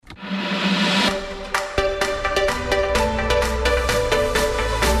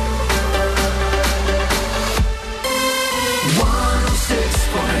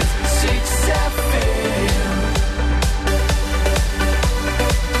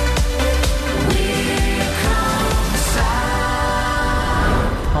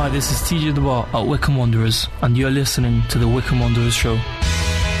Hi, this is TJ Dubois at Wycombe Wanderers, and you're listening to the Wycombe Wanderers Show.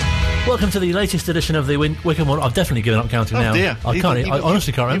 Welcome to the latest edition of the Wycombe Wanderers. I've definitely given up counting now. Dear. I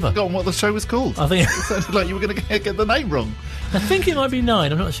honestly can't remember. You've forgotten what the show was called. I think it sounded like you were going to get the name wrong. I think it might be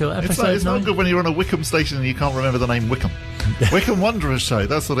 9. I'm not sure. It's not good when you're on a Wycombe station and you can't remember the name Wycombe. Wycombe Wanderers Show.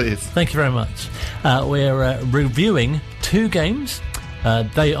 That's what it is. Thank you very much. We're reviewing 2 games.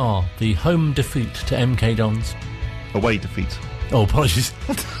 They are the home defeat to MK Dons. Away defeat. Oh, apologies.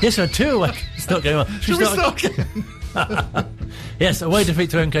 Yes, so 2 away. It's not going on. Should we start again? Yes, away defeat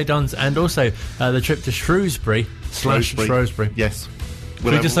to MK Dons, and also the trip to Shrewsbury. Yes. Should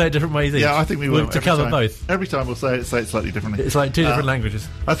we just say it different ways each? Yeah, I think we will. To cover both. Every time we'll say it slightly differently. It's like 2 different languages.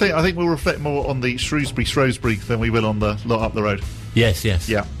 I think we'll reflect more on the Shrewsbury than we will on the lot up the road. Yes.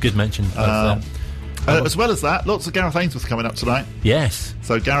 Yeah. Good mention. As well as that, lots of Gareth Ainsworth coming up tonight. Yes.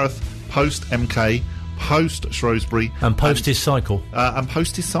 So Gareth, post MK, post Shrewsbury. And post his cycle. And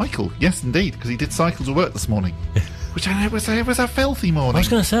post his cycle. Yes, indeed, because he did cycle to work this morning. Which I know was a filthy morning. I was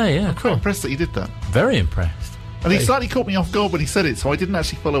going to say, yeah, I'm quite impressed that he did that. Very impressed. And he slightly caught me off guard when he said it, so I didn't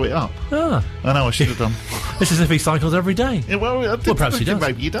actually follow it up. Ah. I know, I should have done. It's as if he cycles every day. Yeah, well, perhaps he does.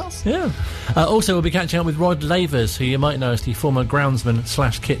 Maybe he does. Yeah. Also, we'll be catching up with Rod Lavers, who you might know as the former groundsman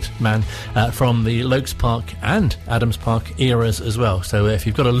 / kit man from the Lokes Park and Adams Park eras as well. So if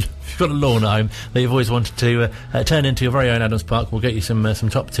you've got a lawn at home that you've always wanted to turn into your very own Adams Park, we'll get you some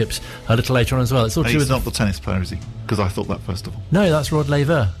top tips a little later on as well. It's all He's not the tennis player, is he? Because I thought that first of all. No, that's Rod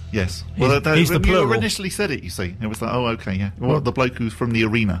Laver. Yes. He's the plural. You initially said it, you see. It was like, oh, okay, yeah. Well, the bloke who's from the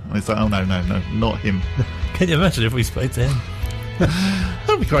arena. And it's like, oh, no, not him. Can you imagine if we spoke to him?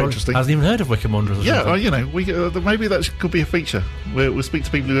 That'd be quite interesting. Hasn't even heard of Wycombe Wanderers. Yeah, maybe that could be a feature. We'll speak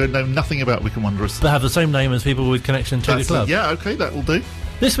to people who know nothing about Wycombe Wanderers. But have the same name as people with connection to the club. Yeah, okay, that will do.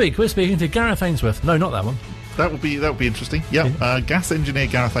 This week we're speaking to Gareth Ainsworth. No, not that one. That would be interesting. Yeah, gas engineer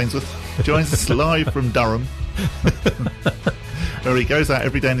Gareth Ainsworth joins us live from Durham, where he goes out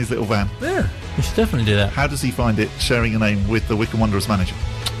every day in his little van. Yeah, you should definitely do that. How does he find it sharing a name with the Wycombe Wanderers manager?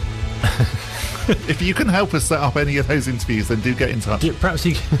 If you can help us set up any of those interviews, then do get in touch. Perhaps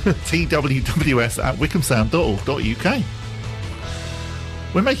you twws at wycombesound.org.uk.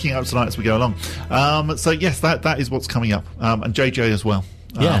 We're making it up tonight as we go along. So yes, that is what's coming up, and JJ as well.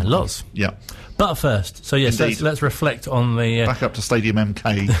 Yeah, lots. Yeah. But first, so yes, let's reflect on the back up to Stadium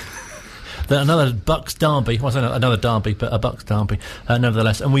MK. Another Bucks derby. Well, another derby, but a Bucks derby,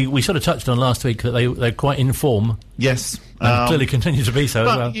 nevertheless. And we sort of touched on last week that they're quite in form. Yes, and clearly continue to be so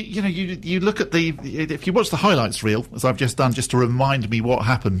as well. You look at if you watch the highlights reel, as I've just done, just to remind me what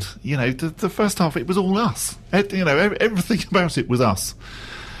happened. The first half, it was all us. Everything about it was us.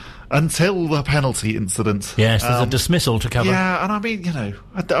 Until the penalty incident. Yes, there's a dismissal to cover. Yeah, and I mean,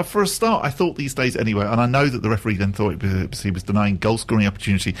 for a start, I thought these days anyway, and I know that the referee then thought he was denying goal-scoring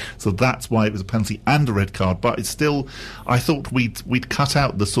opportunity, so that's why it was a penalty and a red card, but it's still, I thought we'd cut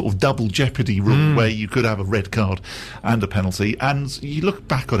out the sort of double jeopardy rule where you could have a red card and a penalty, and you look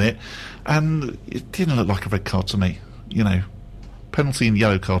back on it, and it didn't look like a red card to me. Penalty and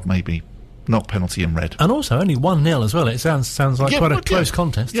yellow card maybe. Not penalty and red. And also only 1-0 as well. It sounds like quite a close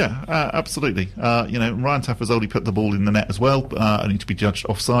contest. Yeah, absolutely. Ryan Tafazoli put the ball in the net as well, only to be judged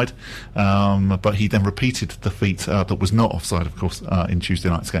offside. But he then repeated the feat that was not offside, of course, in Tuesday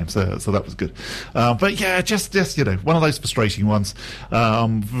night's game. So that was good. But yeah, just one of those frustrating ones.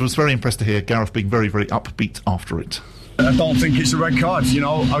 Was very impressed to hear Gareth being very, very upbeat after it. I don't think it's a red card.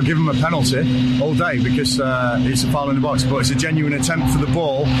 I'll give him a penalty all day because it's a foul in the box, but it's a genuine attempt for the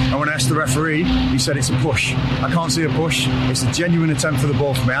ball. And when I asked the referee, he said it's a push. I can't see a push. It's a genuine attempt for the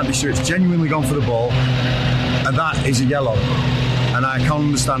ball for me. Andy Stewart's genuinely gone for the ball, and that is a yellow. And I can't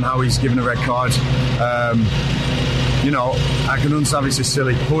understand how he's given a red card. I can understand it's a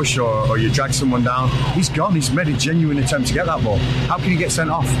silly push or you drag someone down. He's gone. He's made a genuine attempt to get that ball. How can he get sent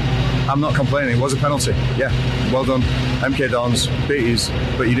off? I'm not complaining. It was a penalty. Yeah, well done. MK Dons, beaties,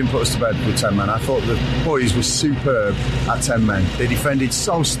 but you didn't put us to bed with 10 men. I thought the boys were superb at 10 men. They defended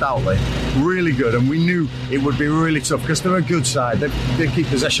so stoutly, really good, and we knew it would be really tough because they're a good side. They keep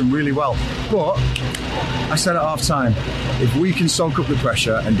possession really well. But I said at half-time, if we can soak up the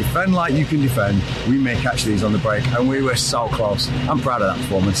pressure and defend like you can defend, we may catch these on the break, and we were so close. I'm proud of that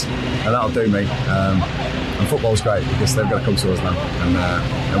performance, and that'll do me. And football's great because they've got to come to us now,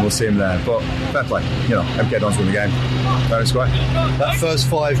 and we'll see them there. But fair play, MK Dons win the game. Fair and square. That first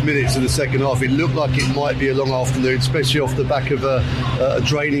 5 minutes of the second half, it looked like it might be a long afternoon, especially off the back of a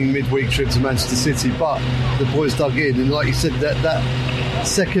draining midweek trip to Manchester City. But the boys dug in, and like you said, that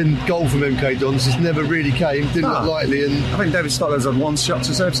second goal from MK Dons just never really came. Didn't look likely. And I think David Stockdale's had one shot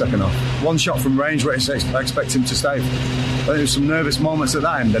to save second half. One shot from range where I expect him to save. there was some nervous moments at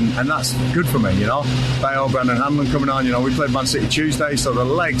that end, and that's good for me, you know. Bale, Brendan Hanlon coming on, you know, we played Man City Tuesday, so the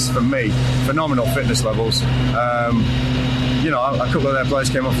legs for me, phenomenal fitness levels. You know, a couple of their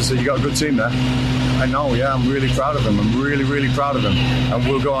players came up and said, you got a good team there. I know, yeah, I'm really proud of them. I'm really, really proud of them. And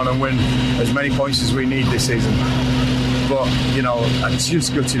we'll go on and win as many points as we need this season. But, you know, I'm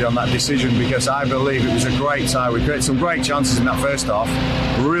just gutted on that decision because I believe it was a great tie. We created some great chances in that first half.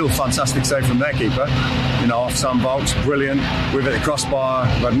 Real fantastic save from their keeper. You know, off Sam Vokes, brilliant. We've hit the crossbar,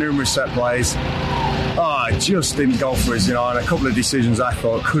 we've had numerous set plays. Oh, it just didn't go for us, you know, and a couple of decisions I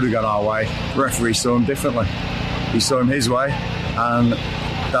thought could have gone our way. Referee saw them differently. He saw him his way, and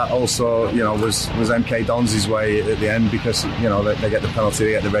that also, you know, was MK Dons' way at the end because, you know, they get the penalty,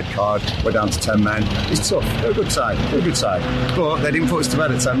 they get the red card, we're down to 10 men. It's tough. They're a good side. But they didn't put us to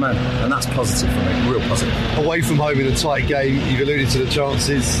bed at 10 men, and that's positive for me, real positive. Away from home in a tight game, you've alluded to the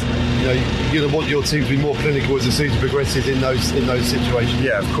chances. You know, you're going to want your team to be more clinical as the season progresses in those situations.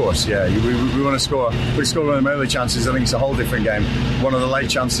 Yeah, of course, yeah. We want to score. We score one of the early chances. I think it's a whole different game. One of the late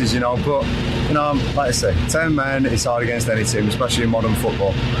chances, you know, but, you know, like I say, 10 men is hard against any team, especially in modern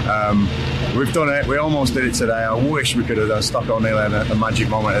football. We've done it. We almost did it today. I wish we could have done. Stock O'Neill had a magic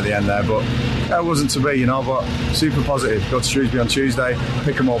moment at the end there, but that wasn't to be, you know. But super positive. Go to Shrewsbury on Tuesday,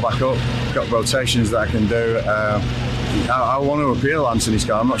 pick them all back up. Got rotations that I can do. I want to appeal Anthony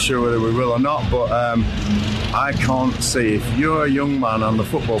Scott. I'm not sure whether we will or not, but I can't see if you're a young man on the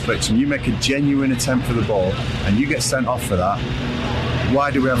football pitch and you make a genuine attempt for the ball and you get sent off for that. Why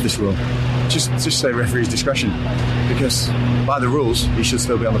do we have this rule? Just say referee's discretion, because by the rules he should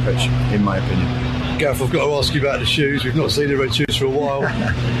still be on the pitch, in my opinion. Gareth, I've got to ask you about the shoes. We've not seen the red shoes for a while.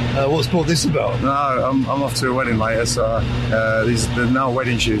 What's brought this about? No, I'm off to a wedding later, so they're now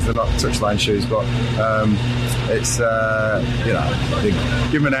wedding shoes. They're not touchline shoes, but it's you know, they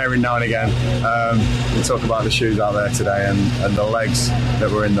give them an airing now and again. We talk about the shoes out there today and the legs that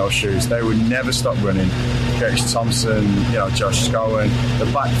were in those shoes. They would never stop running. Curtis Thompson, you know, Josh Scowen,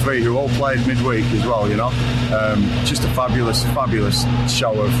 the back three who all played midweek as well, you know. Just a fabulous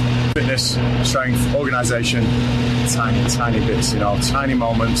show of fitness, strength, organisation, tiny bits, you know, tiny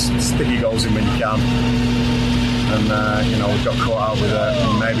moments, sticky goals in when you can. And, you know, we got caught out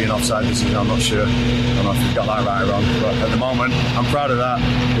with maybe an offside decision. I'm not sure. I don't know if we got that right or wrong. But at the moment, I'm proud of that.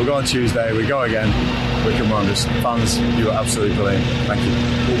 We'll go on Tuesday. We go again. Wycombe Wanderers. Fans, you were absolutely brilliant. Thank you.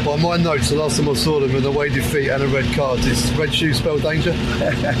 Well, by my notes, the last time I saw them, an away defeat and a red card. Does red shoes spell danger?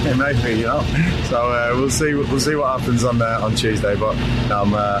 It may be, you know. So we'll see what happens on Tuesday. But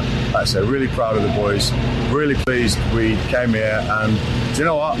I'm, like I say, really proud of the boys. Really pleased we came here. And do you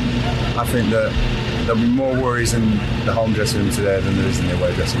know what? I think that there'll be more worries in the home dressing room today than there is in the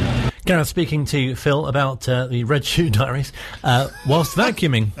away dressing room. Gareth speaking to Phil about the Red Shoe Diaries whilst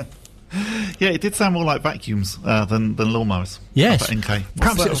vacuuming. Yeah, it did sound more like vacuums than lawnmowers. Yes. NK.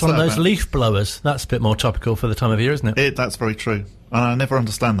 Perhaps it was one of those leaf blowers. That's a bit more topical for the time of year, isn't it? That's very true. And I never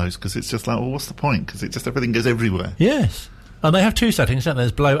understand those because it's just like, well, what's the point? Because it just everything goes everywhere. Yes. And they have two settings, don't they?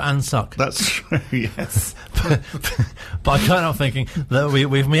 There's blow and suck. That's true, yes. But I can't help thinking that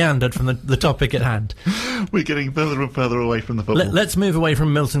we've meandered from the topic at hand. We're getting further and further away from the football. Let's move away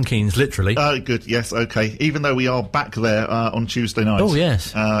from Milton Keynes, literally. Good, yes, okay. Even though we are back there on Tuesday night. Oh,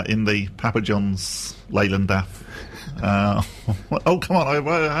 yes. In the Papa John's Leyland Daff. Oh, come on,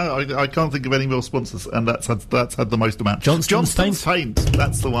 I can't think of any more sponsors, and that's had the most amount. Johnston's Paint,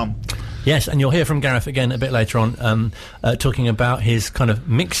 that's the one. Yes, and you'll hear from Gareth again a bit later on, talking about his kind of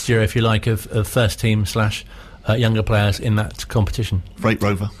mixture, if you like, of first team / younger players in that competition. Freight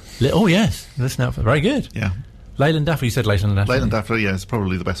Rover. Oh, yes. Listen out for very good. Yeah. Leyland Daff, you said Leyland Daff. Leyland Daff, yeah, it's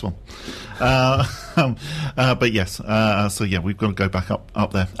probably the best one. But yes, so yeah, we've got to go back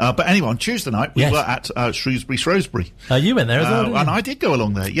up there. But anyway, on Tuesday night, we were at Shrewsbury. You went there as well, didn't you? And I did go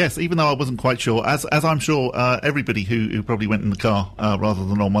along there, yes, even though I wasn't quite sure, as I'm sure everybody who probably went in the car rather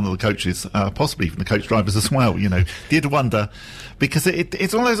than on one of the coaches, possibly even the coach drivers as well, you know, did wonder, because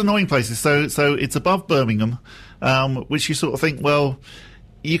it's one of those annoying places. So it's above Birmingham, which you sort of think, well,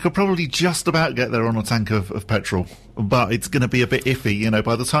 you could probably just about get there on a tank of petrol, but it's going to be a bit iffy, you know.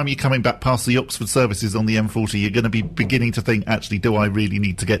 By the time you're coming back past the Oxford services on the M40, you're going to be beginning to think, actually, do I really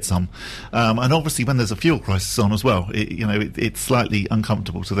need to get some? And obviously when there's a fuel crisis on as well, it's slightly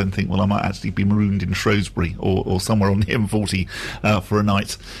uncomfortable to then think, well, I might actually be marooned in Shrewsbury or somewhere on the M40 for a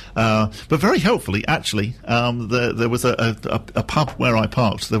night. But very helpfully, actually, there was a pub where I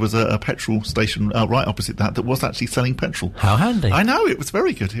parked. There was a petrol station right opposite that was actually selling petrol. How handy. I know, it was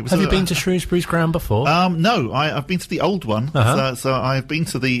very good. It was Have you been to Shrewsbury's ground before? No, I've been to the old one, so I have been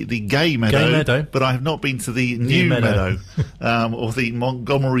to the Gay Meadow, but I have not been to the New Meadow, or the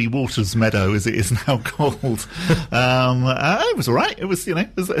Montgomery Waters Meadow, as it is now called. It was all right. It was,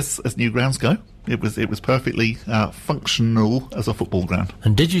 as new grounds go. It was perfectly functional as a football ground.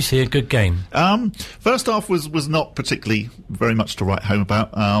 And did you see a good game? First half was not particularly very much to write home about.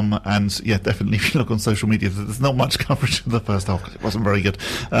 And yeah, definitely if you look on social media, there's not much coverage of the first half because it wasn't very good.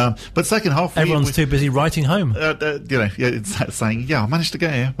 But second half, everyone's too busy writing home. It's saying, I managed to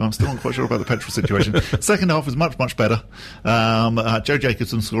get here, but I'm still not quite sure about the petrol situation. Second half was much better. Joe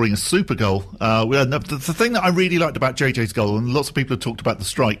Jacobson scoring a super goal. The thing that I really liked about JJ's goal, and lots of people have talked about the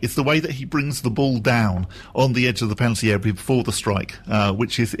strike, is the way that he brings the ball down on the edge of the penalty area before the strike,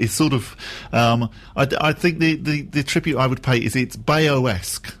 which is sort of I think the tribute I would pay is it's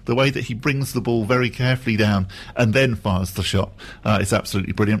Bayo-esque, the way that he brings the ball very carefully down and then fires the shot. It's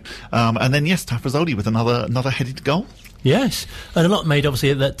absolutely brilliant. And then Tafazoli with another headed goal. Yes, and a lot made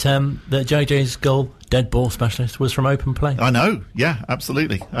obviously that JJ's goal, dead ball specialist, was from open play. I know, yeah,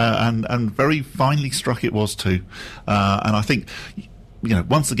 absolutely, and very finely struck it was too. And I think,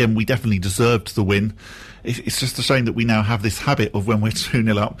 once again, we definitely deserved the win. It's just a shame that we now have this habit of when we're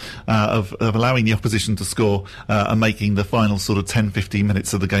 2-0 up, of allowing the opposition to score and making the final sort of 10-15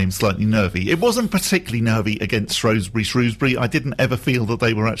 minutes of the game slightly nervy. It wasn't particularly nervy against Shrewsbury. I didn't ever feel that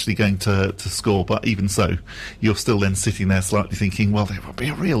they were actually going to score, but even so, you're still then sitting there slightly thinking, well, it would be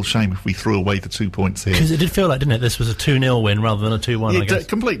a real shame if we threw away the 2 points here. Because it did feel like, didn't it, this was a 2-0 win rather than a 2-1, I guess.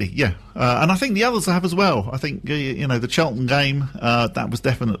 Completely, yeah. And I think the others have as well. I think, the Cheltenham game, that was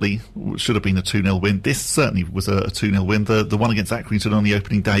definitely, should have been a 2-0 win. This certainly was a 2-0 win. The one against Accrington on the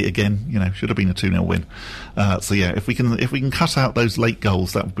opening day, again, should have been a 2-0 win. So yeah, if we can cut out those late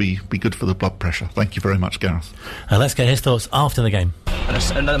goals, that would be good for the blood pressure. Thank you very much, Gareth. Let's get his thoughts after the game.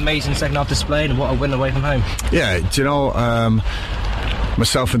 An amazing second half display, and what a win away from home. Yeah, do you know,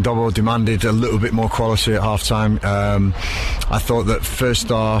 myself and Dobbo demanded a little bit more quality at half-time. I thought that first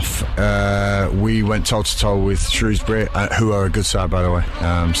half we went toe-to-toe with Shrewsbury, who are a good side, by the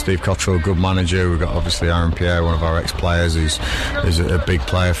way. Steve Cottrell, good manager. We've got obviously Aaron Pierre, one of our ex-players, who's a big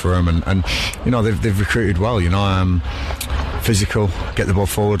player for him, and they've recruited well. Physical, get the ball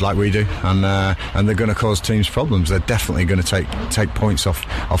forward like we do, and they're going to cause teams problems. They're definitely going to take points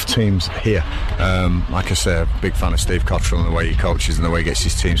off teams here. Like I say, a big fan of Steve Cottrell and the way he coaches and the way he gets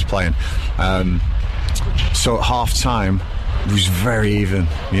his teams playing. So at half time it was very even,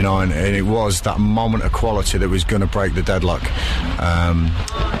 and it was that moment of quality that was going to break the deadlock.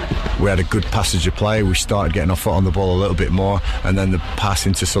 We had a good passage of play. We started getting our foot on the ball a little bit more, and then the pass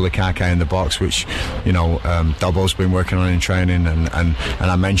into Sulikake in the box, which Dobbo's been working on in training, and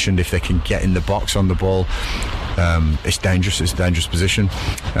I mentioned if they can get in the box on the ball, it's dangerous. It's a dangerous position.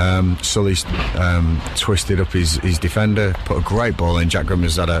 Sully's twisted up his defender, put a great ball in. Jack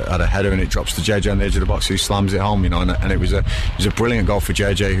Grimmer's had a header, and it drops to JJ on the edge of the box, who slams it home. And it was a brilliant goal for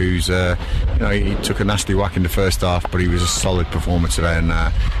JJ, who's he took a nasty whack in the first half, but he was a solid performer today, and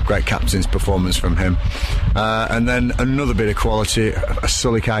great captain's performance from him. And then another bit of quality, a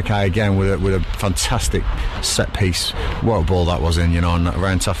Sulikake again with a fantastic set piece. What a ball that was in, and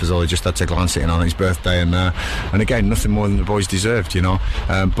Ryan Tafazoli just had to glance it in on his birthday, and again, nothing more than the boys deserved,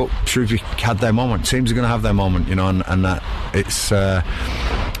 but Shrewsbury had their moment. Teams are going to have their moment, and that it's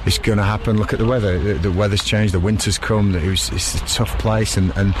going to happen. Look at the weather. The weather's changed. The winter's come. It's a tough place,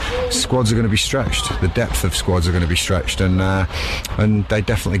 and squads are going to be stretched. The depth of squads are going to be stretched, and they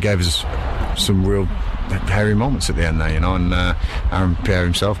definitely gave us some real hairy moments at the end there, and Aaron Pierre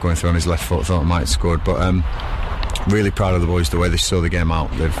himself going through on his left foot, thought he might have scored, but really proud of the boys, the way they saw the game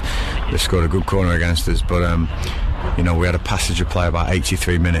out. They've scored a good corner against us, but we had a passage of play about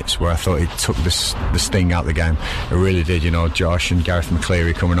 83 minutes where I thought it took the sting out of the game. It really did. Josh and Gareth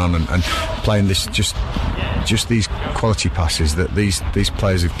McCleary coming on and playing this just these quality passes that these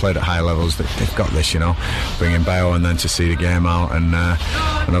players who've played at high levels, that they've got this. Bringing Bayo and then to see the game out, and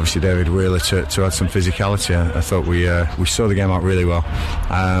obviously David Wheeler to add some physicality. I thought we saw the game out really well.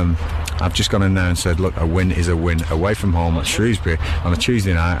 I've just gone in there and said, look, a win is a win away from home at Shrewsbury on a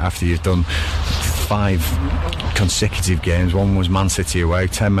Tuesday night after you've done 5 consecutive games. One was Man City away,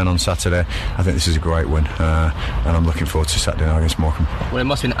 10 men on Saturday. I think this is a great win, and I'm looking forward to Saturday night against Morecambe. Well, it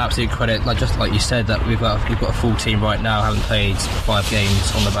must be an absolute credit, just like you said, that we've got a full team right now, haven't played 5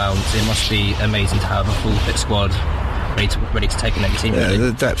 games on the bounce. It must be amazing to have a full fit squad ready to take the next team. Yeah,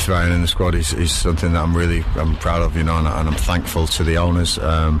 the depth Ryan in the squad is something that I'm proud of, and I'm thankful to the owners,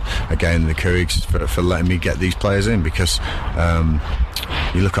 again the Courigs, for letting me get these players in, because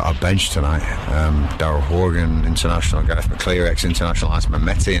You look at our bench tonight, Daryl Horgan, international, Gareth McCleary, ex-international, Asma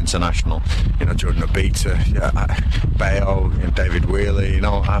Meti, international, Jordan Obita, Bayo, David Wheely, and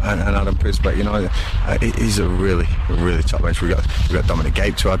Adam Prisbeck. It is a really top bench. We've got Dominic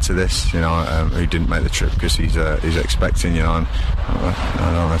Gape to add to this, who didn't make the trip because he's expecting, and I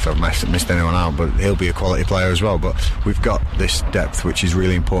don't know if I've missed anyone out, but he'll be a quality player as well. But we've got this depth, which is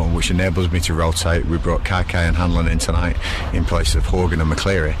really important, which enables me to rotate. We brought Kake and Hanlon in tonight in place of Horgan and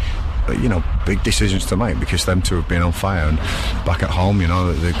McCleary. But big decisions to make, because them two have been on fire, and back at home,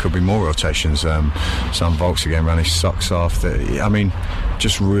 there could be more rotations. Sam Vokes again ran his socks off.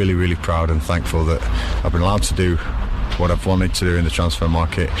 Just really proud and thankful that I've been allowed to do what I've wanted to do in the transfer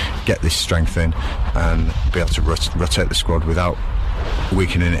market, get this strength in and be able to rotate the squad without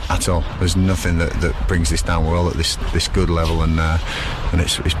weakening it at all. There's nothing that brings this down. We're all at this good level, and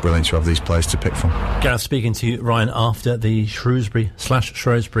it's brilliant to have these players to pick from. Gareth speaking to Ryan after the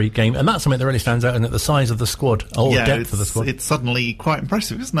Shrewsbury game, and that's something that really stands out, isn't it? The size of the squad, or depth of the squad. It's suddenly quite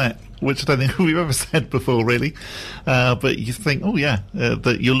impressive, isn't it? Which I don't think we've ever said before, really. But you think,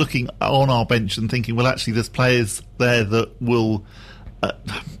 that you're looking on our bench and thinking, well, actually, there's players there that will.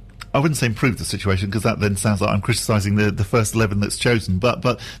 I wouldn't say improve the situation, because that then sounds like I'm criticising the first 11 that's chosen.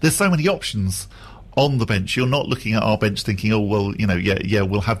 But there's so many options on the bench. You're not looking at our bench thinking,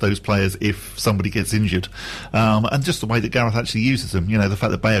 we'll have those players if somebody gets injured. And just the way that Gareth actually uses them. The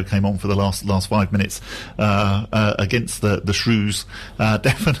fact that Bayo came on for the last 5 minutes against the Shrews,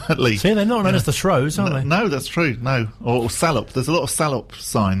 definitely. See, they're not known as the Shrews, aren't they? No, that's true. No, or Salop. There's a lot of Salop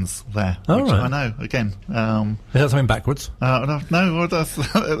signs there. Oh, right. I know. Again, is that something backwards? No, that's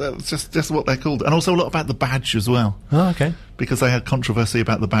just what they're called. And also a lot about the badge as well. Oh, okay. Because they had controversy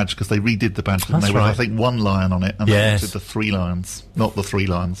about the badge, because they redid the badge, didn't they? With, I think, one lion on it, and they wanted the 3 lions. Not the 3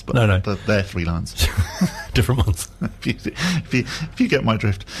 lions, but their 3 lions. Different ones. if you get my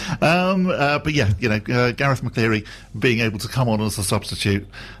drift. But Gareth McCleary being able to come on as a substitute,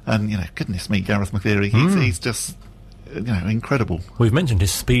 and, goodness me, Gareth McCleary, he's just... incredible. We've mentioned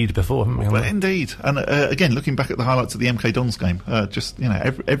his speed before, haven't we? Well, indeed. And again, looking back at the highlights of the MK Dons game,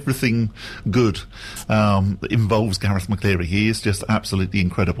 everything good that involves Gareth McCleary. He is just absolutely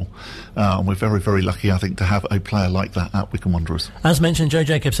incredible. And we're very, very lucky, I think, to have a player like that at Wycombe Wanderers. As mentioned, Joe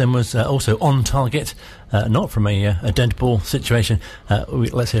Jacobson was also on target, not from a dead ball situation.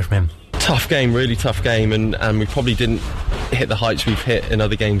 Let's hear from him. Tough game, really tough game, and we probably didn't hit the heights we've hit in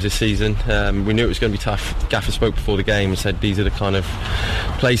other games this season. We knew it was going to be tough. Gaffer spoke before the game and said these are the kind of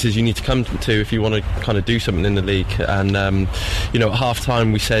places you need to come to if you want to kind of do something in the league. And at half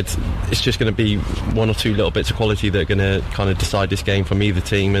time we said it's just going to be 1 or 2 little bits of quality that are going to kind of decide this game from either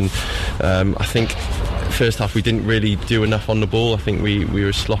team. And I think first half we didn't really do enough on the ball. I think we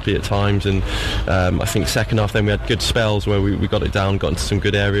were sloppy at times, and I think second half then we had good spells where we got it down, got into some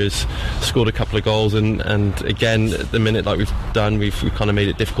good areas, scored a couple of goals, and again at the minute, like we've done, we've kind of made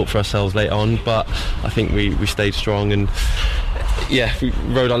it difficult for ourselves late on, but I think we stayed strong, and we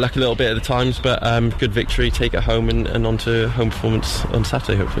rode our luck a little bit at the times, but good victory, take it home, and on to home performance on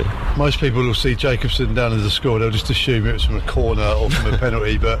Saturday, hopefully. Most people will see Jacobson down as a score, they'll just assume it was from a corner or from a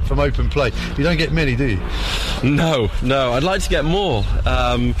penalty, but from open play you don't get many, do you? No, I'd like to get more.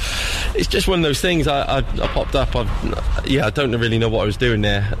 It's just one of those things. I popped up, I don't really know what I was doing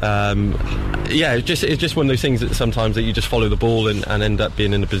there. It's just one of those things that sometimes that you just follow the ball and end up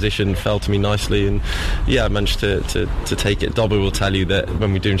being in a position, fell to me nicely, and I managed to take it. Dobby will tell you that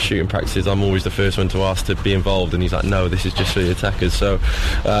when we're doing shooting practices, I'm always the first one to ask to be involved, and he's like, no, this is just for the attackers. So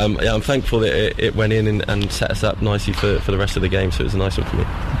I'm thankful that it went in and set us up nicely for the rest of the game, so it was a nice one for me.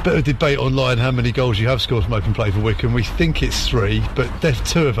 Bit of debate online how many goals you have scored from open play for Wycombe. We think it's 3, but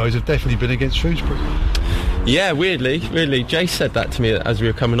 2 of those have definitely been against Shrewsbury. Yeah, weirdly, Jace said that to me as we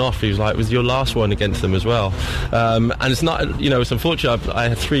were coming off. He was like, it was your last one against them as well. And it's not, it's unfortunate. I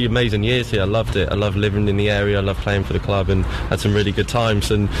had 3 amazing years here. I loved it. I loved living in the area. I loved playing for the club and had some really good times.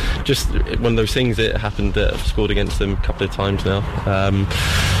 And just one of those things, it happened that I've scored against them a couple of times now.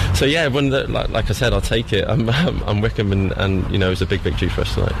 Like I said, I'll take it. I'm Wycombe, and it was a big victory for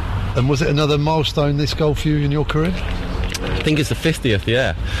us tonight. And was it another milestone, this goal for you in your career? I think it's the 50th,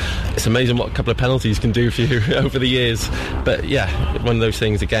 yeah. It's amazing what a couple of penalties can do for you over the years. But one of those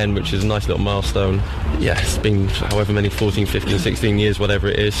things again, which is a nice little milestone. It's been however many, 14, 15, 16 years, whatever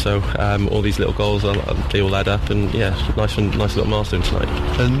it is. So all these little goals, they all add up, and nice little milestone tonight.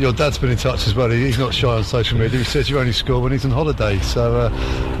 And your dad's been in touch as well. He's not shy on social media. He says you only score when he's on holiday. So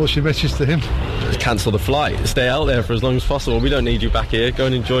what's your message to him? Cancel the flight. Stay out there for as long as possible. We don't need you back here. Go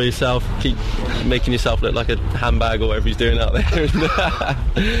and enjoy yourself. Keep making yourself look like a handbag or whatever he's doing out out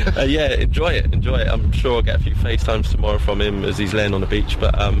there. And, yeah, enjoy it. I'm sure I'll get a few FaceTimes tomorrow from him as he's laying on the beach.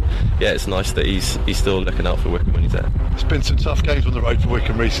 But yeah, it's nice that he's still looking out for Wycombe when he's there. It's been some tough games on the road for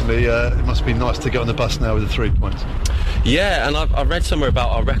Wycombe recently. It must be nice to get on the bus now with the 3 points. Yeah, and I read somewhere about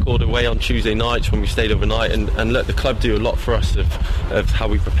our record away on Tuesday nights when we stayed overnight, and look, the club do a lot for us of how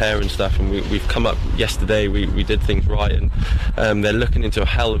we prepare and stuff, and we've come up yesterday, we did things right, and they're looking into a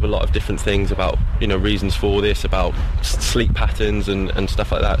hell of a lot of different things about, reasons for this, about sleep patterns and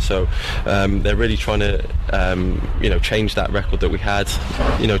stuff like that, so they're really trying to change that record that we had.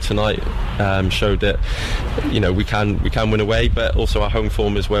 Tonight showed that we can win away, but also our home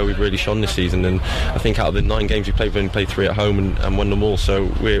form is where we've really shone this season, and I think out of the 9 games we played, we've only played 3 at home and won them all,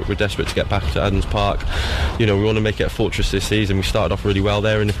 so we're desperate to get back to Adams Park. We want to make it a fortress this season. We started off really well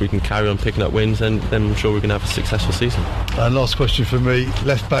there, and if we can carry on picking up wins, then I'm sure we're going to have a successful season. And last question for me,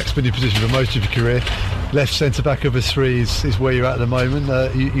 left back's been your position for most of your career, left centre back of a 3 is where you're at the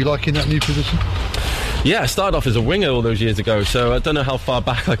moment. You liking that new position? Yeah, I started off as a winger all those years ago, so I don't know how far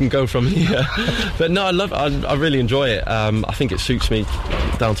back I can go from here. But no, I really enjoy it. I think it suits me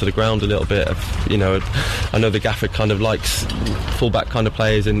down to the ground a little bit. I know the gaffer kind of likes full-back kind of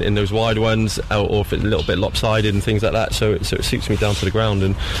players in those wide ones, or if it's a little bit lopsided and things like that, so it suits me down to the ground.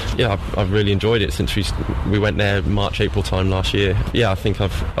 And yeah, I've really enjoyed it since we went there March, April time last year. Yeah, I think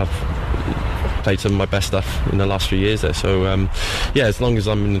I've played some of my best stuff in the last few years there, so yeah, as long as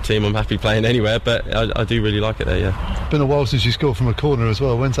I'm in the team, I'm happy playing anywhere, but I do really like it there. Yeah, been a while since you scored from a corner as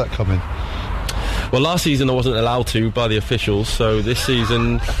well. When's that coming? Well, last season I wasn't allowed to by the officials, so this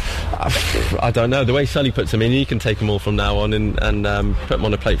season I don't know, the way Sully puts them in, he can take them all from now on and put them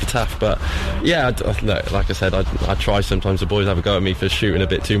on a plate for Taff. But yeah, like I said, I try sometimes. The boys have a go at me for shooting a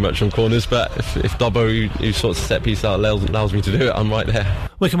bit too much from corners, but if Dobbo, who sorts of set piece out, allows me to do it, I'm right there.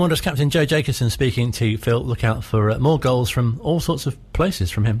 Wycombe Wanderers captain Joe Jacobson speaking to Phil. Look out for more goals from all sorts of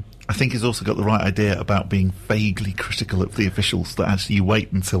places from him. I think he's also got the right idea about being vaguely critical of the officials, that actually you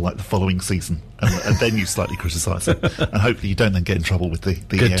wait until like the following season and then you slightly criticise them, and hopefully you don't then get in trouble with the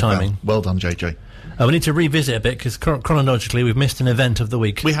good timing. Well done, JJ. We need to revisit a bit because chronologically we've missed an event of the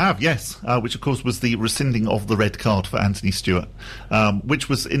week. We have, yes, which of course was the rescinding of the red card for Anthony Stewart, which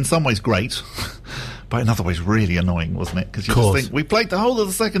was in some ways great, but in other ways really annoying, wasn't it? Because you just think, we played the whole of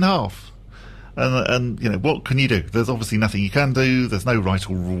the second half. And what can you do? There's obviously nothing you can do. There's no right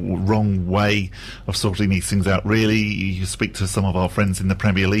or wrong way of sorting these things out, really. You speak to some of our friends in the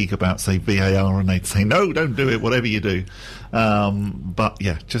Premier League about, say, VAR, and they'd say, no, don't do it, whatever you do. But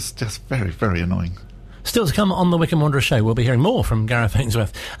yeah, just very, very annoying. Still to come on the Wycombe Wanderers show, we'll be hearing more from Gareth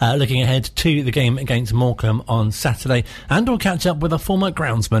Ainsworth, looking ahead to the game against Morecambe on Saturday, and we'll catch up with a former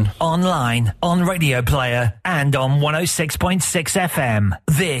groundsman. Online, on Radio Player, and on 106.6 FM.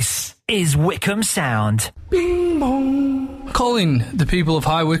 This is Wycombe Sound. Bing bong. Calling the people of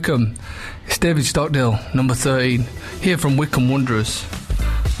High Wycombe. It's David Stockdale, number 13, here from Wycombe Wanderers.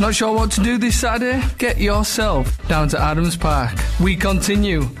 Not sure what to do this Saturday? Get yourself down to Adams Park. We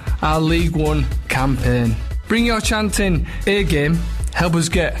continue our League One campaign. Bring your chanting A-game, help us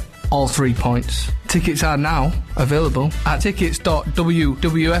get all 3 points. Tickets are now available at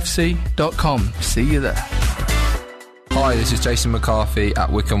tickets.wwfc.com. See you there. Hi, this is Jason McCarthy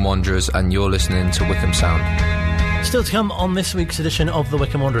at Wycombe Wanderers, and you're listening to Wycombe Sound. Still to come on this week's edition of the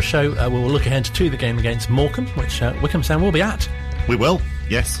Wycombe Wanderers show, we will look ahead to the game against Morecambe, which Wycombe Sound will be at. We will,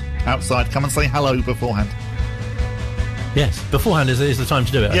 yes. Outside, come and say hello beforehand. Yes, beforehand is the time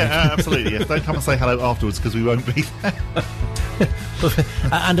to do it. Yeah, absolutely. Yes. Don't come and say hello afterwards because we won't be there.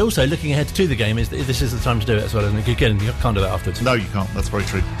 And also, looking ahead to the game, this is the time to do it as well, isn't it? Again, you can't do that afterwards. No, you can't. That's very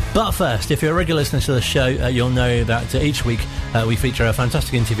true. But first, if you're a regular listener to the show, you'll know that each week we feature a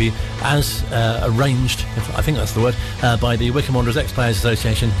fantastic interview as arranged, I think that's the word, by the Wycombe Wanderers Ex-Players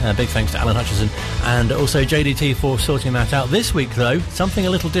Association. Big thanks to Alan Hutchison and also JDT for sorting that out. This week, though, something a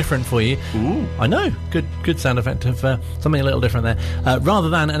little different for you. Ooh. I know. Good sound effect of something a little different there.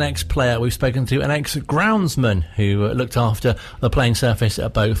 Rather than an ex-player, we've spoken to an ex-groundsman who looked after the playing surface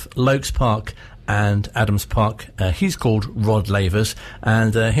at both Lokes Park and Adams Park. He's called Rod Lavers,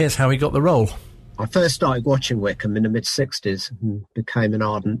 and here's how he got the role. I first started watching Wycombe in the mid-60s and became an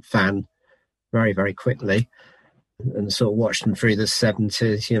ardent fan very, very quickly, and sort of watched them through the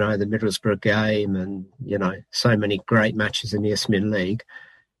 70s, the Middlesbrough game and, so many great matches in the Isthmian League.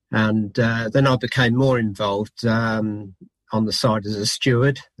 And then I became more involved on the side as a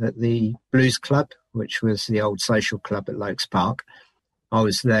steward at the Blues Club, which was the old social club at Lokes Park. I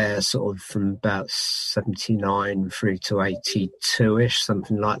was there sort of from about 79 through to 82-ish,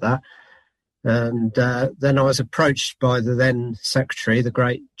 something like that. And then I was approached by the then secretary, the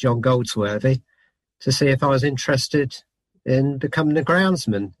great John Goldsworthy, to see if I was interested in becoming a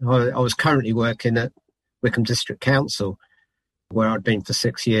groundsman. I was currently working at Wycombe District Council, where I'd been for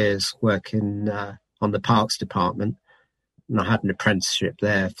 6 years working on the Parks Department. And I had an apprenticeship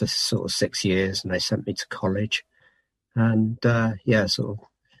there for sort of 6 years, and they sent me to college. And, sort of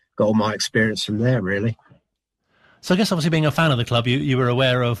got all my experience from there, really. So I guess obviously being a fan of the club, you were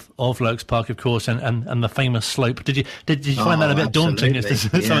aware of Lokes Park, of course, and the famous slope. Did you find that a bit daunting as to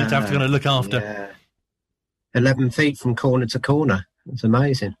something to have to kind of look after? Yeah. 11 feet from corner to corner. It's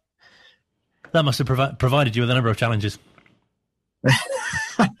amazing. That must have provided you with a number of challenges.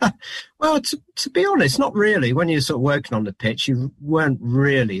 Well, to be honest, not really. When you're sort of working on the pitch, you weren't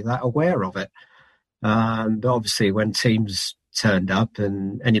really that aware of it. But obviously when teams turned up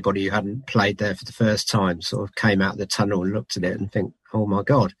and anybody who hadn't played there for the first time sort of came out of the tunnel and looked at it and think, oh my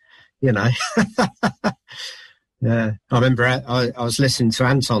God, you know. Yeah, I remember I was listening to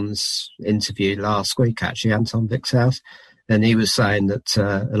Anton's interview last week, actually, Anton Vixhouse, and he was saying that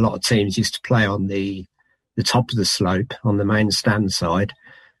a lot of teams used to play on the top of the slope on the main stand side,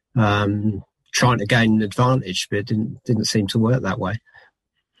 trying to gain an advantage, but it didn't seem to work that way.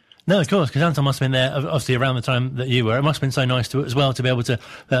 No, of course, because Anton must have been there, obviously, around the time that you were. It must have been so nice as well to be able to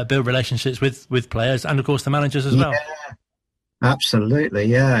build relationships with players and, of course, the managers as well. Yeah, absolutely,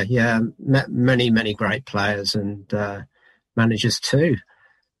 yeah. Met many great players and managers too.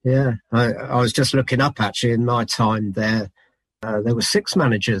 Yeah, I was just looking up, actually, in my time there were 6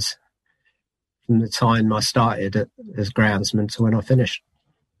 managers from the time I started as groundsman to when I finished.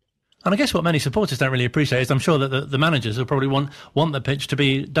 And I guess what many supporters don't really appreciate is I'm sure that the managers will probably want the pitch to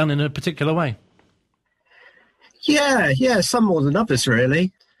be done in a particular way. Yeah, some more than others,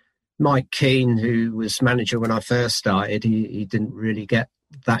 really. Mike Keane, who was manager when I first started, he didn't really get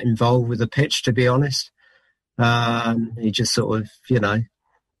that involved with the pitch, to be honest. He just sort of,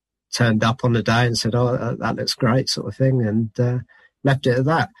 turned up on the day and said, oh, that looks great, sort of thing, and left it at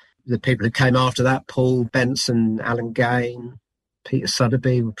that. The people who came after that, Paul Benson, Alan Gain, Peter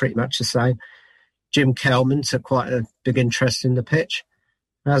Sotheby, were pretty much the same. Jim Kelman took quite a big interest in the pitch,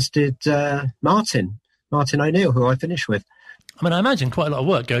 as did Martin O'Neill, who I finished with. I mean, I imagine quite a lot of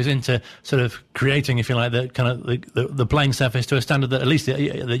work goes into sort of creating, if you like, the kind of the playing surface to a standard that at least that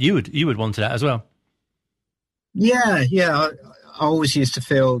you would want it at as well. Yeah. I always used to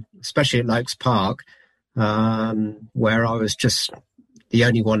feel, especially at Lokes Park, where I was just the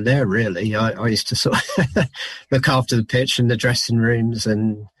only one there, really. I used to sort of look after the pitch and the dressing rooms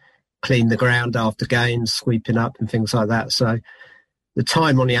and clean the ground after games, sweeping up and things like that. So the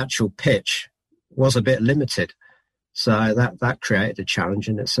time on the actual pitch was a bit limited. So that created a challenge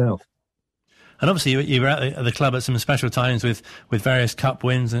in itself. And obviously you were at the club at some special times with various cup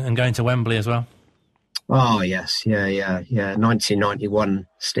wins and going to Wembley as well. Oh, yes. Yeah. 1991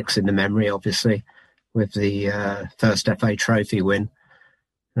 sticks in the memory, obviously, with the first FA Trophy win.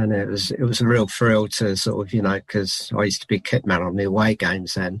 And it was a real thrill to sort of, because I used to be kit man on the away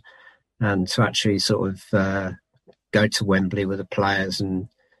games then, and to actually sort of go to Wembley with the players and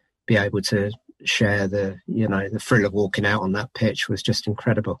be able to share the thrill of walking out on that pitch was just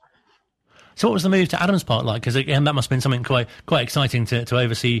incredible. So what was the move to Adams Park like? Because again, that must have been something quite exciting to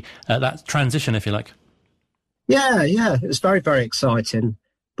oversee that transition, if you like. Yeah, it was very, very exciting.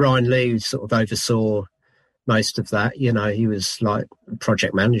 Brian Lee sort of oversaw most of that. He was like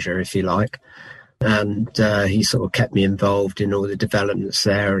project manager, if you like, and he sort of kept me involved in all the developments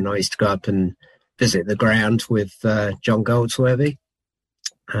there, and I used to go up and visit the ground with John Goldsworthy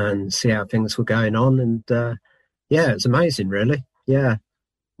and see how things were going on, and it was amazing, really. Yeah,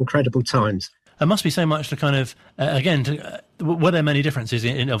 incredible times. There must be so much to kind of were there many differences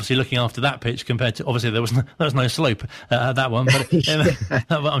in obviously looking after that pitch compared to, obviously there was no slope at that one, but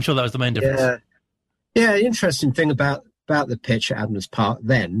I'm sure that was the main difference. Yeah, the interesting thing about the pitch at Adams Park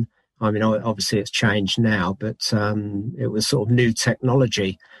then, I mean, obviously it's changed now, but it was sort of new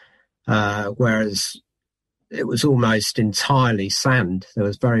technology, whereas it was almost entirely sand. There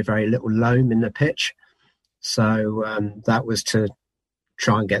was very, very little loam in the pitch. So that was to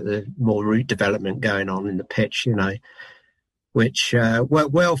try and get the more root development going on in the pitch, which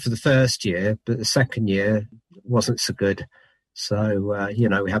worked well for the first year, but the second year wasn't so good. So,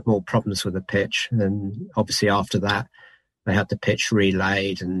 we had more problems with the pitch. And obviously after that, they had the pitch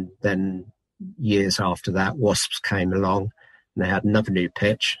relaid. And then years after that, Wasps came along and they had another new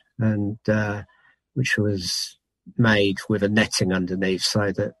pitch, and which was made with a netting underneath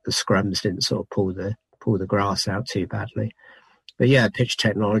so that the scrums didn't sort of pull the grass out too badly. But yeah, pitch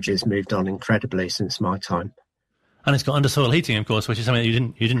technology has moved on incredibly since my time. And it's got undersoil heating, of course, which is something that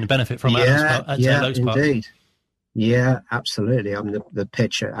you didn't benefit from at Lokes Park. Indeed. Yeah, absolutely. The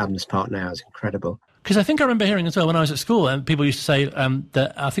pitch at Adams Park now is incredible. Because I think I remember hearing as well when I was at school, and people used to say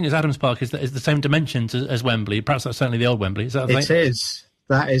that I think it's Adams Park is the same dimensions as Wembley. Perhaps that's certainly the old Wembley. Is that the thing? It is.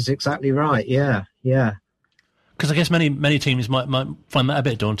 That is exactly right. Yeah, yeah. Because I guess many teams might find that a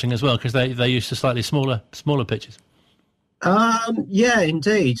bit daunting as well, because they're used to slightly smaller pitches. Yeah,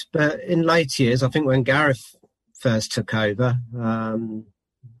 indeed. But in later years, I think when Gareth first took over, when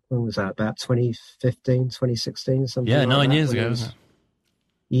was that? About 2015, 2016, something. Yeah, like 9 that, years ago, wasn't it?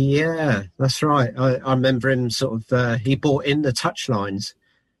 Yeah, that's right. I remember him sort of. He brought in the touchlines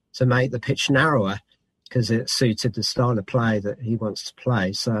to make the pitch narrower because it suited the style of play that he wants to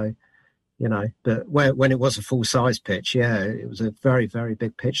play. So, you know, but when it was a full-size pitch, yeah, it was a very, very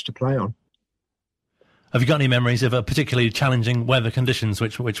big pitch to play on. Have you got any memories of particularly challenging weather conditions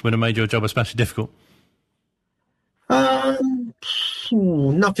which would have made your job especially difficult?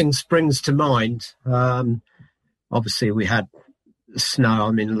 Nothing springs to mind. Obviously, we had snow.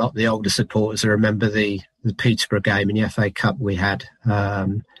 I mean, a lot of the older supporters remember the Peterborough game in the FA Cup we had,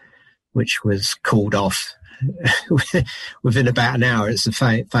 which was called off within about an hour. It's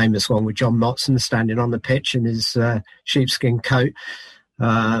the famous one with John Motson standing on the pitch in his sheepskin coat,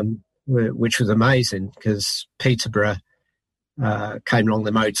 which was amazing because Peterborough came along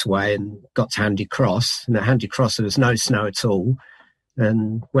the motorway and got to Handy Cross. And at Handy Cross, there was no snow at all.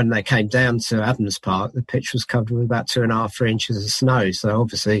 And when they came down to Adams Park, the pitch was covered with about 2.5, 3 inches of snow. So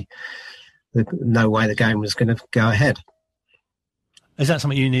obviously, no way the game was going to go ahead. Is that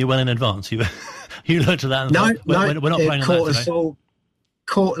something you knew well in advance? You looked at that and no, we're not playing on that today.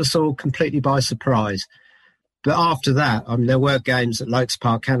 Caught us all completely by surprise. But after that, I mean, there were games at Lokes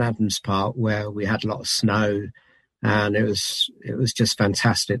Park and Adams Park where we had a lot of snow, and it was just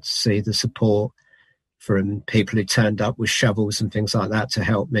fantastic to see the support from people who turned up with shovels and things like that to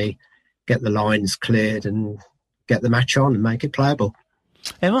help me get the lines cleared and get the match on and make it playable.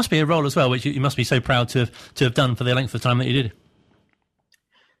 It must be a role as well, which you must be so proud to have done for the length of time that you did.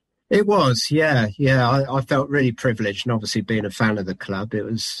 It was, yeah. I felt really privileged, and obviously being a fan of the club, it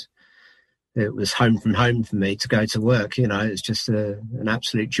was home from home for me to go to work. You know, it's just an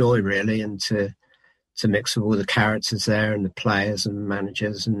absolute joy, really, and to mix with all the characters there and the players and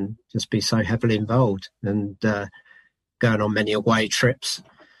managers and just be so heavily involved and going on many away trips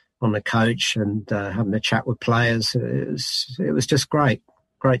on the coach and having a chat with players. It was just great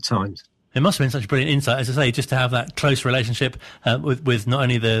times. It must have been such a brilliant insight, as I say, just to have that close relationship with not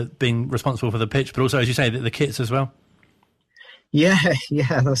only the being responsible for the pitch, but also, as you say, the kits as well. Yeah,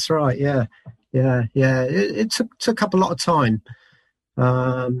 that's right. Yeah. It took up a lot of time.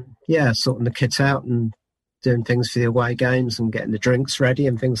 Sorting the kit out and doing things for the away games and getting the drinks ready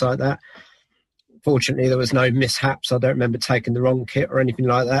and things like that. Fortunately, there was no mishaps. I don't remember taking the wrong kit or anything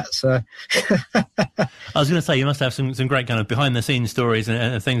like that. So, I was going to say, you must have some great kind of behind-the-scenes stories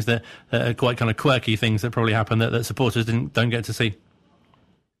and things that are quite kind of quirky things that probably happen that supporters don't get to see.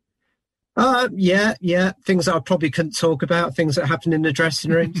 Yeah. Things that I probably couldn't talk about, things that happen in the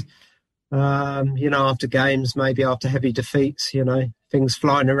dressing rooms. After games, maybe after heavy defeats, things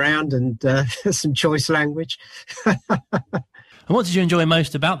flying around and some choice language. And what did you enjoy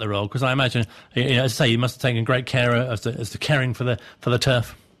most about the role? Because I imagine, as I say, you must have taken great care as to caring for the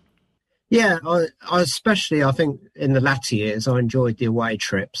turf. Yeah, I especially, I think, in the latter years, I enjoyed the away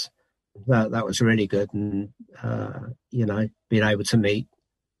trips. That was really good, and being able to meet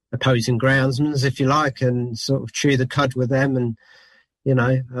opposing groundsmen, if you like, and sort of chew the cud with them, and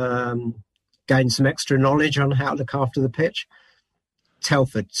gain some extra knowledge on how to look after the pitch.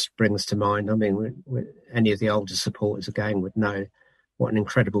 Telford springs to mind. I mean, any of the older supporters again would know what an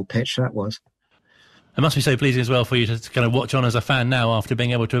incredible pitch that was. It must be so pleasing as well for you to kind of watch on as a fan now after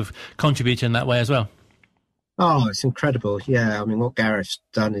being able to have contributed in that way as well. Oh, it's incredible. Yeah, I mean, what Gareth's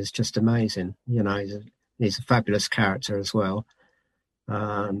done is just amazing. He's a fabulous character as well.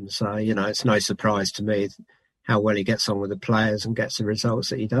 So, it's no surprise to me how well he gets on with the players and gets the results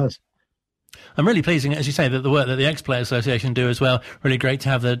that he does. And really pleasing, as you say, that the work that the Ex-Player Association do as well. Really great to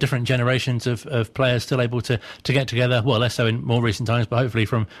have the different generations of players still able to get together. Well, less so in more recent times, but hopefully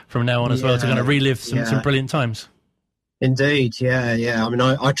from now on as well to kind of relive some brilliant times. Indeed, yeah. I mean,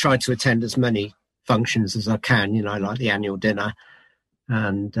 I try to attend as many functions as I can, like the annual dinner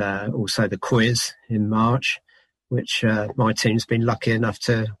and also the quiz in March, which my team's been lucky enough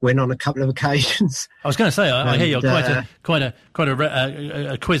to win on a couple of occasions. I was going to say, I hear you're quite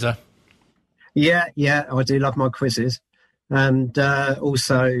a quizzer. Yeah, I do love my quizzes. And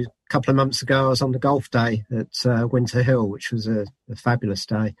also, a couple of months ago, I was on the golf day at Winter Hill, which was a fabulous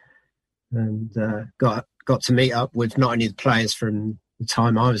day. And got to meet up with not only the players from the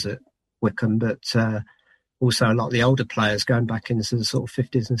time I was at Wycombe, but also a lot of the older players going back into the sort of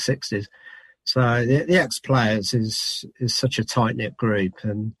 50s and 60s. So the ex-players is such a tight-knit group,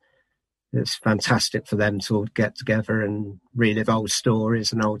 and it's fantastic for them to all get together and relive old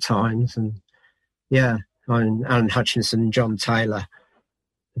stories and old times. And yeah, Alan Hutchinson and John Taylor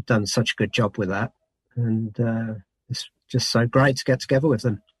have done such a good job with that, and it's just so great to get together with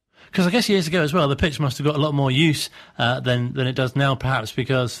them. Because I guess years ago as well, the pitch must have got a lot more use than it does now, perhaps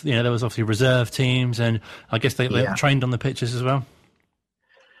because there was obviously reserve teams, and I guess they trained on the pitches as well.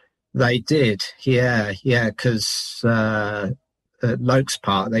 They did, yeah, because at Lokes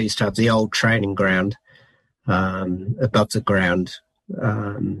Park they used to have the old training ground above the ground,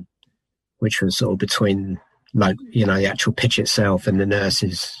 which was sort of between, the actual pitch itself and the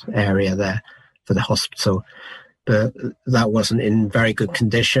nurses' area there for the hospital. But that wasn't in very good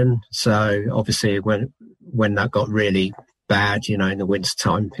condition. So obviously when that got really bad, in the winter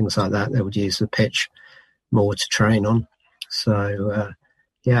time, things like that, they would use the pitch more to train on. So,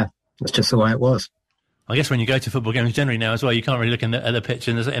 that's just the way it was. I guess when you go to football games generally now as well, you can't really look at the pitch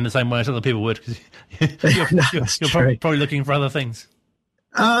in the same way as other people would, because you're probably looking for other things.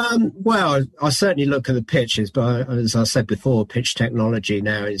 Well, I certainly look at the pitches, but as I said before, pitch technology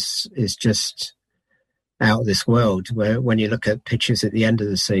now is just out of this world, where when you look at pitches at the end of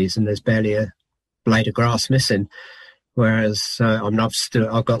the season, there's barely a blade of grass missing. Whereas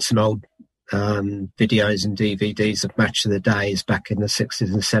I've got some old videos and DVDs of Match of the Days back in the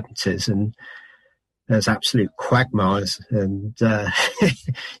 60s and 70s, and there's absolute quagmires, and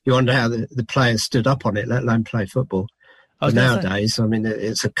you wonder how the players stood up on it, let alone play football. But nowadays,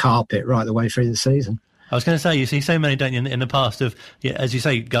 it's a carpet right the way through the season. I was going to say, you see so many, don't you, in the past of, as you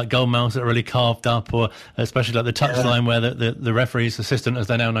say, goal mouths that are really carved up, or especially like the touchline where the referee's assistant, as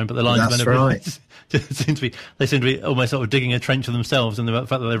they're now known, but the linesmen they seem to be almost sort of digging a trench for themselves, and the fact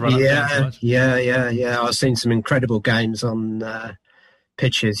that they've run up so much. Yeah. I've seen some incredible games on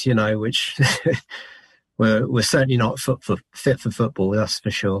pitches, which were certainly not fit for football, that's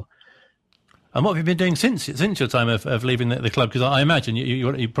for sure. And what have you been doing since your time of leaving the club? Because I imagine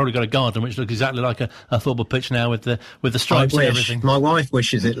you've probably got a garden which looks exactly like a football pitch now with the stripes and everything. My wife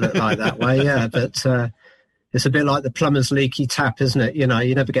wishes it looked like that way, yeah. But it's a bit like the plumber's leaky tap, isn't it? You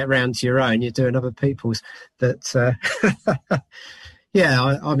never get round to your own. You're doing other people's. But now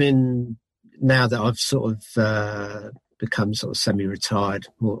that I've sort of become sort of semi-retired,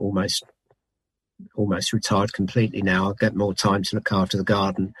 almost retired completely now, I get more time to look after the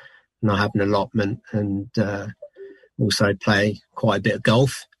garden. And I have an allotment, and also play quite a bit of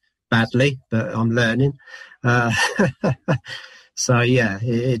golf, badly, but I'm learning. So yeah,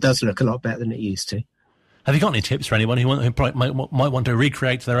 it does look a lot better than it used to. Have you got any tips for anyone who might want to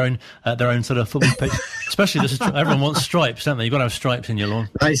recreate their own sort of football pitch? Especially everyone wants stripes, don't they? You've got to have stripes in your lawn.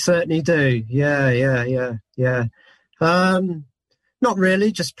 They certainly do. Yeah. Not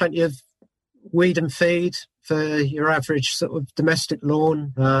really, just plenty of weed and feed for your average sort of domestic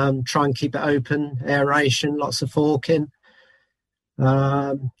lawn. Try and keep it open, aeration, lots of forking.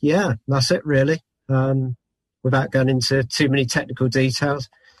 That's it really. Without going into too many technical details,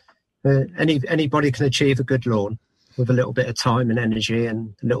 anybody can achieve a good lawn with a little bit of time and energy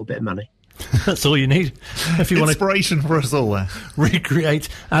and a little bit of money. That's all you need. If you want inspiration for us all there. Recreate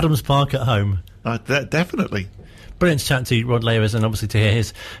Adams Park at home. Definitely. Brilliant to chat to Rod Lavers, and obviously to hear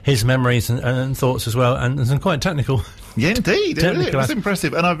his memories and thoughts as well, and some quite technical. Yeah, indeed. It was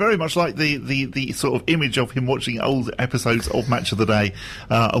impressive, and I very much like the sort of image of him watching old episodes of Match of the Day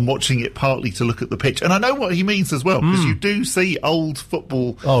and watching it partly to look at the pitch. And I know what he means as well, because you do see old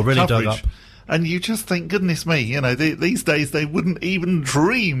football really coverage, dug up. and you just think, goodness me, these days they wouldn't even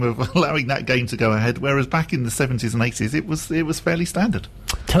dream of allowing that game to go ahead, whereas back in the 70s and 80s it was fairly standard.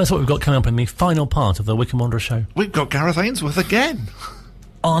 Tell us what we've got coming up in the final part of the Wycombe Wanderers show. We've got Gareth Ainsworth again.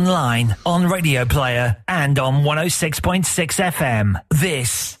 Online, on Radio Player, and on 106.6 FM.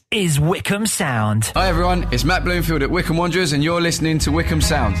 This is Wycombe Sound. Hi everyone, it's Matt Bloomfield at Wycombe Wanderers, and you're listening to Wycombe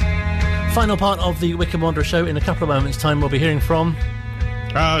Sound. Final part of the Wycombe Wanderers show. In a couple of moments' time, we'll be hearing from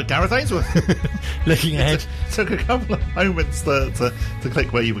Gareth Ainsworth. Looking ahead. Took a couple of moments to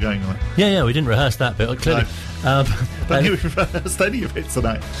click where you were going on it. Yeah, we didn't rehearse that bit, clearly. No. But you rehearsed any of it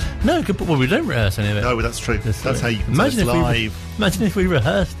tonight? No, well, we don't rehearse any of it. No, that's true. That's how you can tell it's live. Imagine if we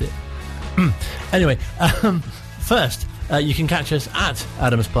rehearsed it. Anyway, first, you can catch us at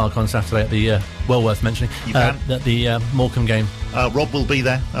Adams Park on Saturday at the, well worth mentioning, at the Morecambe game. Rob will be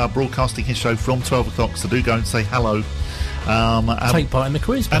there, broadcasting his show from 12 o'clock, so do go and say hello. Take part in the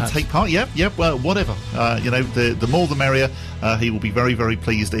quiz, perhaps. And take part, well, whatever. The more the merrier. He will be very, very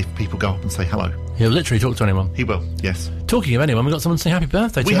pleased if people go up and say hello. He'll literally talk to anyone. He will, yes. Talking of anyone, we've got someone to say happy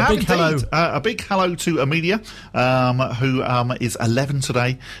birthday to. We have a big hello. A big hello to Amelia, who is 11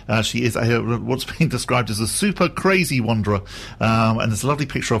 today. She is what's being described as a super crazy wanderer. And there's a lovely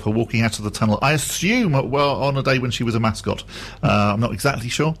picture of her walking out of the tunnel. I assume, on a day when she was a mascot. I'm not exactly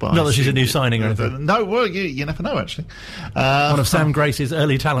sure. But not that she's a new signing or anything. No, well, you never know, actually. One of Sam Grace's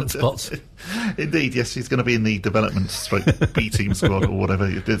early talent spots. Indeed, yes, she's going to be in the development B team squad or whatever.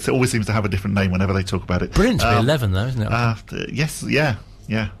 It always seems to have a different name whenever they talk about it. Brilliant to be 11, though, isn't it? Yes, yeah.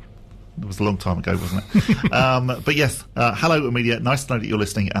 It was a long time ago, wasn't it? But yes, hello, Amelia. Nice to know that you're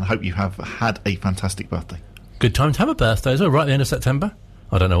listening, and hope you have had a fantastic birthday. Good time to have a birthday as well, right at the end of September.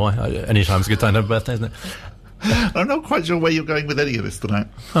 I don't know why. Any time's a good time to have a birthday, isn't it? I'm not quite sure where you're going with any of this tonight.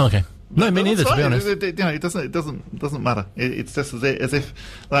 Oh, okay. No, me neither, to be honest. It doesn't matter. It's just as if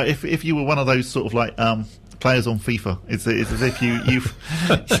like, if you were one of those sort of like players on FIFA, it's as if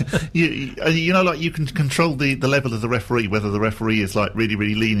you know, like you can control the level of the referee, whether the referee is like really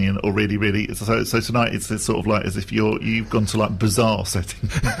really lenient or really so tonight it's sort of like as if you've gone to like bizarre setting.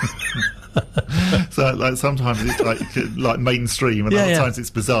 So like sometimes it's like mainstream, and other times it's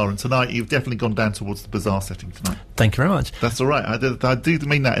bizarre. And tonight you've definitely gone down towards the bizarre setting tonight. Thank you very much. That's all right. I do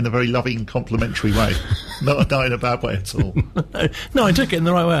mean that in a very loving, complimentary way, not in a bad way at all. No, I took it in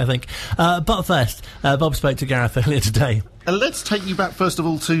the right way, I think. But first, Bob spoke to Gareth earlier today. Let's take you back first of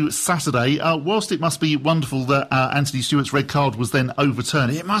all to Saturday. Whilst it must be wonderful that Anthony Stewart's red card was then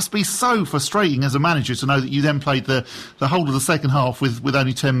overturned, it must be so frustrating as a manager to know that you then played the whole of the second half with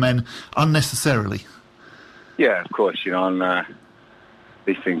only 10 men unnecessarily. Yeah, of course, and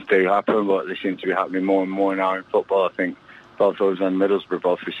these things do happen, but they seem to be happening more and more now in football. I think both us and Middlesbrough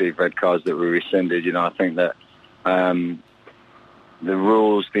both received red cards that were rescinded. I think that the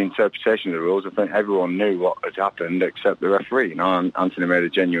rules, the interpretation of the rules, I think everyone knew what had happened except the referee. And Anthony made a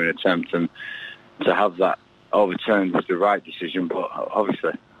genuine attempt, and to have that overturned was the right decision. But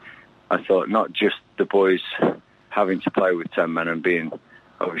obviously, I thought not just the boys having to play with 10 men and being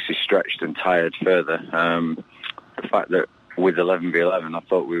obviously stretched and tired further. The fact that with 11v11, I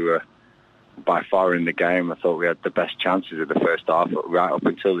thought we were by far in the game. I thought we had the best chances of the first half, right up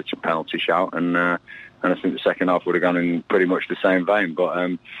until the penalty shout, and I think the second half would have gone in pretty much the same vein. But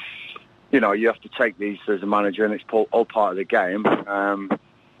you have to take these as a manager, and it's all part of the game.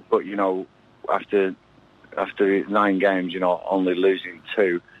 But after 9 games, only losing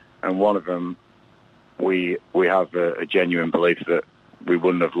 2, and one of them, we have a genuine belief that we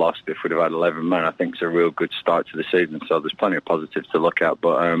wouldn't have lost if we'd have had 11 men. I think it's a real good start to the season. So there's plenty of positives to look at.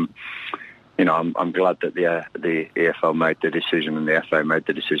 But I'm glad that the EFL made the decision and the FA made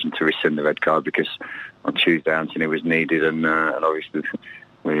the decision to rescind the red card, because on Tuesday Anthony was needed, and obviously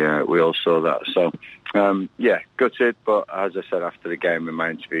we all saw that. So gutted, but as I said after the game in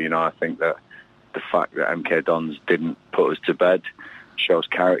my interview, I think that the fact that MK Dons didn't put us to bed shows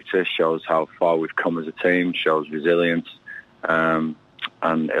character, shows how far we've come as a team, shows resilience, and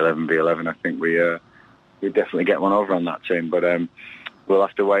 11v11, I think we definitely get one over on that team, but we'll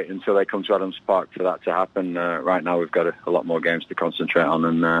have to wait until they come to Adams Park for that to happen. Right now we've got a lot more games to concentrate on,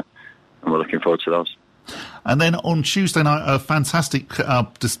 and we're looking forward to those. And then on Tuesday night, a fantastic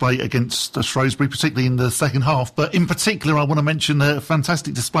display against Shrewsbury, particularly in the second half. But in particular, I want to mention the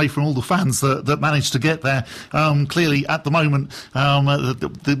fantastic display from all the fans that managed to get there. Clearly, at the moment,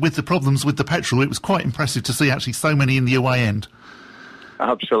 with the problems with the petrol, it was quite impressive to see actually so many in the away end.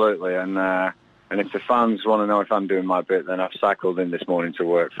 Absolutely, and if the fans want to know if I'm doing my bit, then I've cycled in this morning to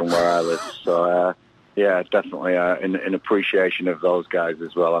work from where I live. So, definitely in appreciation of those guys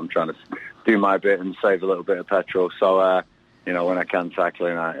as well. I'm trying to do my bit and save a little bit of petrol. So, when I can cycle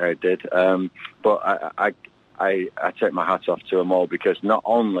in, I did. But I take my hat off to them all, because not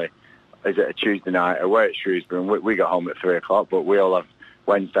only is it a Tuesday night away at Shrewsbury, and we got home at 3 o'clock, but we all have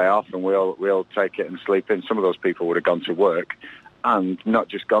Wednesday off, and we all take it and sleep in. Some of those people would have gone to work, and not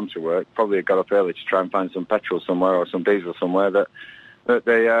just gone to work, probably got up early to try and find some petrol somewhere or some diesel somewhere that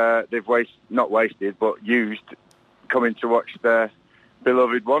they've not wasted, but used coming to watch their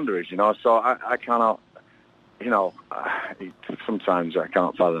beloved Wanderers. So I cannot, sometimes I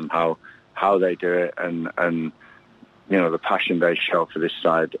can't fathom how they do it, and the passion they show for this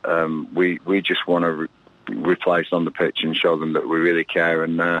side. We just want to replace on the pitch and show them that we really care,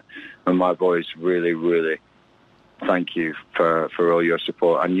 and my boys really thank you for all your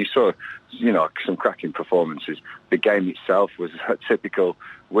support. And you saw, some cracking performances. The game itself was a typical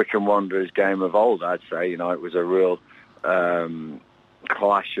Wycombe Wanderers game of old, I'd say. It was a real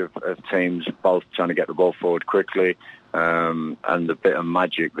clash of teams, both trying to get the ball forward quickly, and the bit of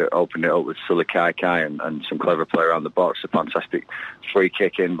magic that opened it up with Sully Kai and some clever play around the box. A fantastic free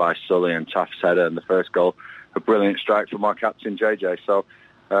kick in by Sully and Taft's header, and the first goal, a brilliant strike from our captain JJ. So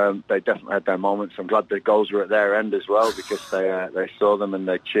they definitely had their moments. I'm glad the goals were at their end as well, because they saw them and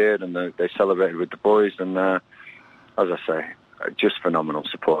they cheered and they celebrated with the boys. And as I say, just phenomenal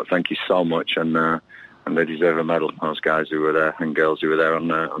support. Thank you so much, and they deserve a medal, those guys who were there and girls who were there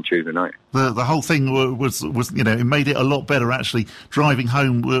on Tuesday night. The whole thing was it made it a lot better, actually, driving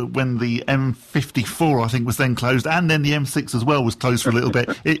home when the M54, I think, was then closed, and then the M6 as well was closed for a little bit.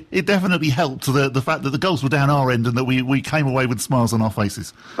 It definitely helped the fact that the goals were down our end and that we came away with smiles on our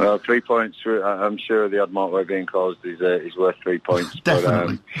faces. Well, 3 points, I'm sure the odd motorway being closed is worth 3 points.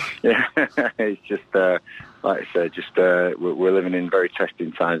 Definitely. But, it's just... like I said, we're living in very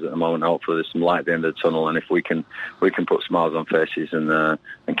testing times at the moment. Hopefully there's some light at the end of the tunnel, and if we can put smiles on faces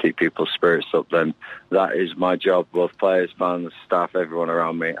and keep people's spirits up, then that is my job. Both players, fans, staff, everyone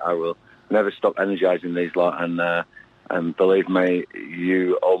around me. I will never stop energising these lot, and believe me,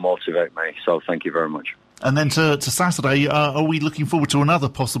 you all motivate me. So thank you very much. And then to Saturday, are we looking forward to another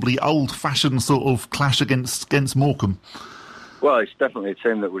possibly old-fashioned sort of clash against Morecambe? Well, it's definitely a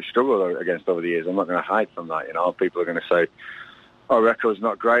team that we've struggled against over the years. I'm not going to hide from that. People are going to say our record's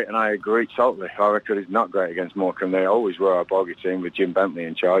not great, and I agree totally. Our record is not great against Morecambe. They always were our bogey team with Jim Bentley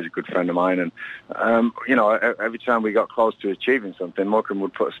in charge, a good friend of mine. And every time we got close to achieving something, Morecambe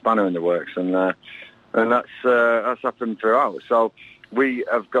would put a spanner in the works, and that's happened throughout. So we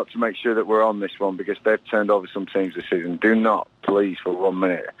have got to make sure that we're on this one, because they've turned over some teams this season. Do not, please, for 1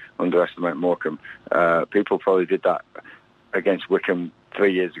 minute, underestimate Morecambe. People probably did that against Wycombe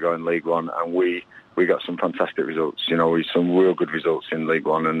 3 years ago in League One, and we got some fantastic results. Some real good results in League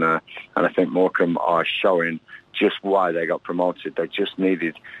One, and I think Morecambe are showing just why they got promoted. They just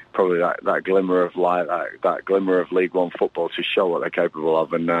needed probably that glimmer of light, that glimmer of League One football to show what they're capable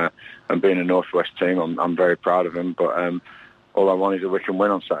of. And being a Northwest team, I'm very proud of them. But all I want is a Wycombe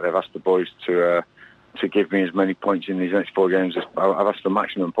win on Saturday. I've asked the boys to give me as many points in these next 4 games. I've asked for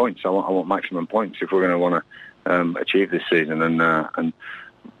maximum points. I want maximum points if we're going to want to achieve this season, and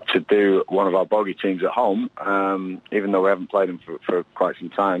to do one of our bogey teams at home, even though we haven't played them for quite some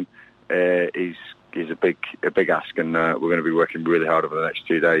time, is a big ask, and we're going to be working really hard over the next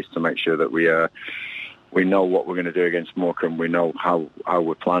 2 days to make sure that we know what we're going to do against Morecambe. We know how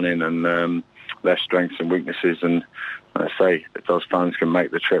we're planning and their strengths and weaknesses, and I say if those fans can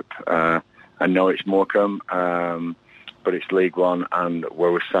make the trip, I know it's Morecambe, but it's League One, and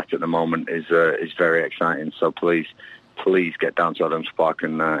where we're sat at the moment is very exciting. So please get down to Adams Park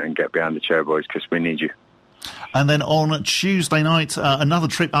and get behind the chair, boys, because we need you. And then on Tuesday night, another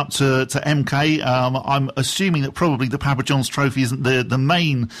trip up to MK. I'm assuming that probably the Papa John's Trophy isn't the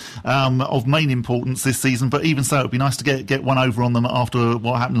main of main importance this season, but even so, it'd be nice to get one over on them after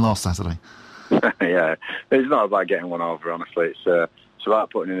what happened last Saturday. Yeah, it's not about getting one over, honestly. It's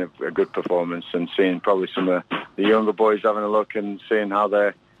about putting in a good performance and seeing probably some of the younger boys having a look and seeing how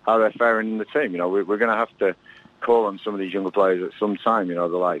they're faring in the team. We're going to have to call on some of these younger players at some time. The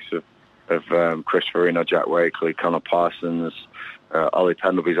likes of Chris Farino, Jack Wakely, Connor Parsons, Ollie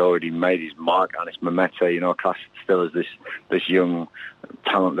Pendleby's already made his mark, and it's Mamete, classed still as this young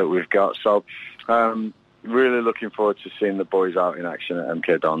talent that we've got. So really looking forward to seeing the boys out in action at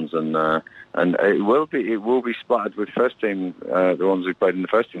MK Dons, and it will be splattered with first team, the ones who played in the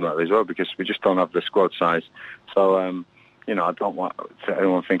first team lately as well, because we just don't have the squad size. So I don't want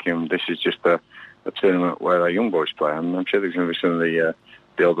anyone thinking this is just a tournament where our young boys play. I'm sure there's going to be some of the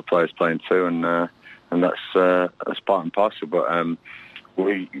older players playing too, and that's part and parcel. But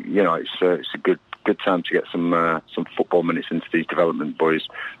it's a good time to get some football minutes into these development boys.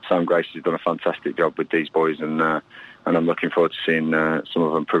 Sam Grace has done a fantastic job with these boys, and I'm looking forward to seeing some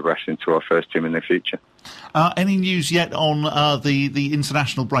of them progress into our first team in the future. Any news yet on the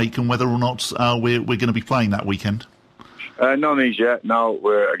international break and whether or not we're going to be playing that weekend? No news yet. No,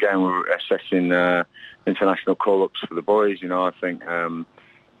 we're assessing international call-ups for the boys. I think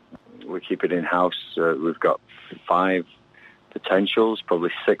we keep it in-house. We've got 5 potentials,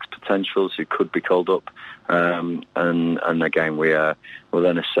 probably 6 potentials who could be called up, and again we'll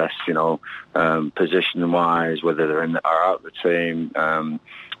then assess, position-wise, whether they're in or out of the team.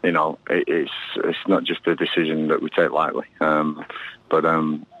 It's not just a decision that we take lightly, but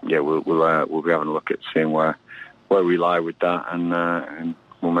we'll be having a look at seeing where we lie with that, and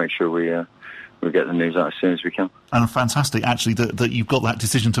we'll make sure we get the news out as soon as we can. And fantastic, actually, that you've got that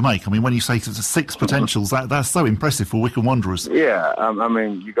decision to make. I mean, when you say 6 potentials, that's so impressive for Wycombe Wanderers. Yeah,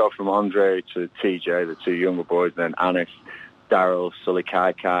 you go from Andre to TJ, the 2 younger boys, then Anis, Darryl, Sully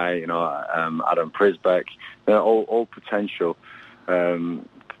Kai, Adam Prisbeck. They're all potential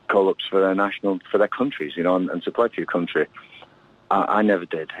call-ups for their countries, and to play for your country. I never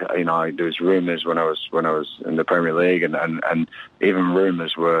did. There was rumours when I was in the Premier League, and even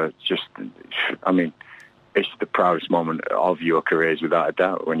rumours were just. I mean, it's the proudest moment of your careers, without a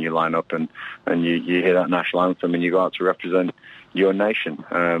doubt, when you line up and you hear that national anthem and you go out to represent your nation.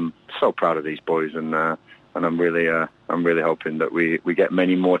 So proud of these boys, and I'm really hoping that we get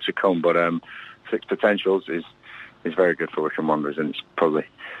many more to come. But 6 potentials is very good for Wycombe Wanderers, and it's probably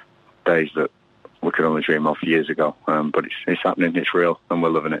days that we could only dream of years ago, but it's happening, it's real, and we're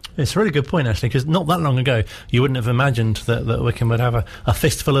loving it. It's a really good point, actually, because not that long ago you wouldn't have imagined that Wycombe would have a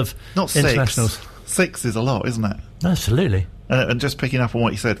fistful of internationals. 6 is a lot, isn't it? Absolutely. And just picking up on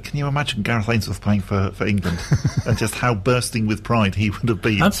what you said, can you imagine Gareth Ainsworth playing for England and just how bursting with pride he would have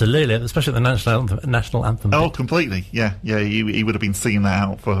been? Absolutely, especially at the national anthem. Oh, completely. Yeah. He would have been singing that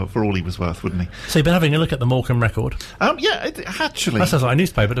out for all he was worth, wouldn't he? So you've been having a look at the Morecambe record? Yeah, actually. That sounds like a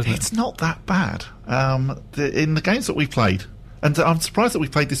newspaper, doesn't it? It's not that bad. In the games that we've played, and I'm surprised that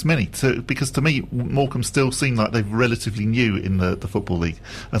we've played this many, because to me, Morecambe still seem like they're relatively new in the Football League,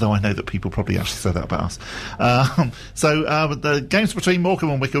 although I know that people probably actually say that about us. The games between Morecambe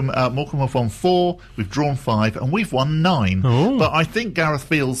and Wycombe, Morecambe have won 4, we've drawn 5, and we've won 9. Ooh. But I think Gareth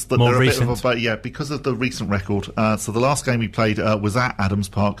feels that More they're recent. a bit of a... because of the recent record. So the last game we played was at Adams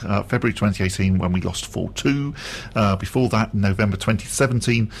Park, February 2018, when we lost 4-2. Before that, in November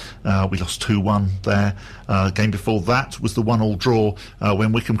 2017, we lost 2-1 there. Game before that was the 1-1 draw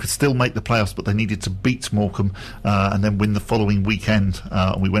when Wycombe could still make the playoffs, but they needed to beat Morecambe and then win the following weekend.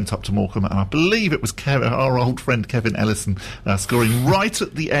 We went up to Morecambe, and I believe it was our old friend Kevin Ellison scoring right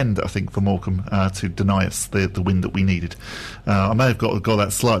at the end, I think, for Morecambe to deny us the win that we needed. I may have got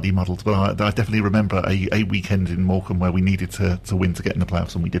that slightly muddled, but I definitely remember a weekend in Morecambe where we needed to win to get in the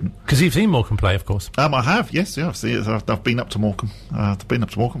playoffs, and we didn't. Because you've seen Morecambe play, of course. I have, yes, yeah, I've seen it. I've been up to Morecambe. I've been up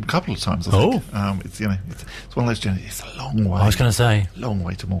to Morecambe a couple of times, I think. It's one of those journeys. It's a long way. I was going to say. Long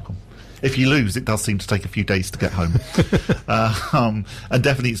way to Morecambe. If you lose, it does seem to take a few days to get home. And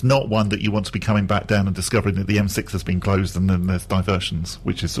definitely it's not one that you want to be coming back down and discovering that the M6 has been closed and then there's diversions,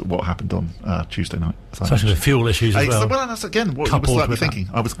 which is what happened on Tuesday night. Especially with fuel issues as well. Well, and that's again what you were slightly thinking.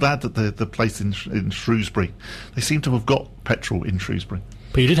 I was glad that the place in Shrewsbury, they seem to have got petrol in Shrewsbury.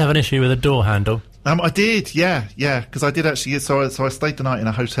 But you did have an issue with a door handle. I did, yeah, because I did actually. So I stayed the night in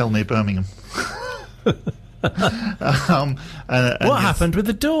a hotel near Birmingham. What happened with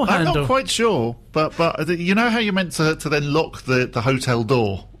the door handle? I'm not quite sure, but you know how you're meant to then lock the hotel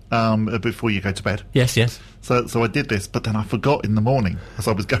door before you go to bed? Yes. So I did this, but then I forgot in the morning as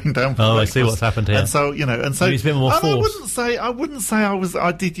I was going down for breakfast. I see what's happened here. And so you use a bit more force. I wouldn't say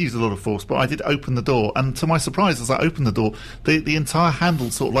I did use a lot of force, but I did open the door, and to my surprise, as I opened the door, the entire handle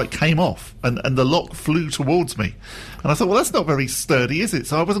sort of like came off, and the lock flew towards me, and I thought, well, that's not very sturdy, is it?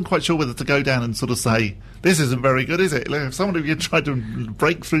 So I wasn't quite sure whether to go down and sort of say, this isn't very good, is it? Like, if someone had tried to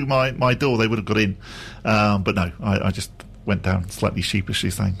break through my door, they would have got in, but no, I just went down slightly sheepishly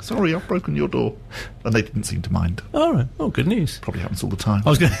saying, sorry, I've broken your door. And they didn't seem to mind. All right. Oh, good news. Probably happens all the time. I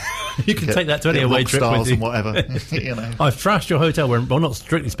was going you can take that to any away trip with you. And whatever. I've trashed your hotel room. Well, not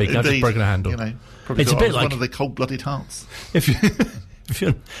strictly speaking, Indeed. I've just broken a handle. It's a bit like one of the cold-blooded hearts. If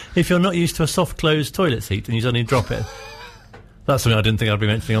you're not used to a soft closed toilet seat and you suddenly drop it, that's something I didn't think I'd be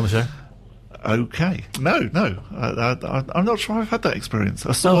mentioning on the show. Okay. No. I'm not sure I've had that experience.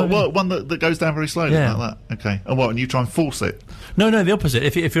 One that goes down very slowly like that. Okay. And what? And you try and force it? No, the opposite.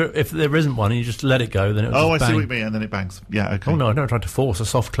 If there isn't one and you just let it go, then it will just bang. See what you mean, and then it bangs. Yeah, okay. Oh, no, I don't try to force a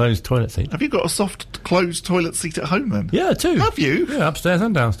soft closed toilet seat. Have you got a soft closed toilet seat at home then? Yeah, too. Have you? Yeah, upstairs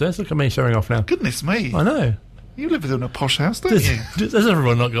and downstairs. Look at me showing off now. Goodness me. I know. You live in a posh house, don't you? Does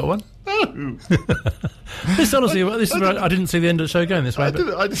everyone not got one? No. This honestly, I didn't see the end of the show going this way. I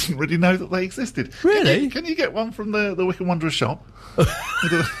didn't really know that they existed. Really? Can you get one from the Wycombe Wanderers shop?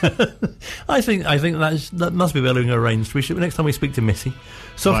 I think that must be well arranged. We should next time we speak to Missy.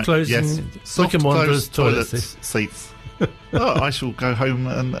 Soft closing Wycombe Wanderers toilet seats. I shall go home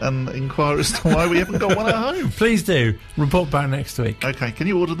and inquire as to why we haven't got one at home. Please do. Report back next week. Okay. Can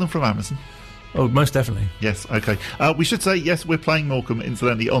you order them from Amazon? Oh, most definitely. Yes, okay. We should say, yes, we're playing Morecambe,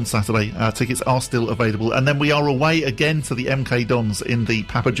 incidentally, on Saturday. Tickets are still available. And then we are away again to the MK Dons in the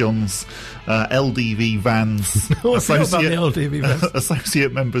Papa John's LDV Vans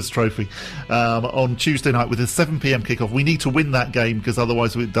Associate Members Trophy on Tuesday night with a 7pm kickoff. We need to win that game because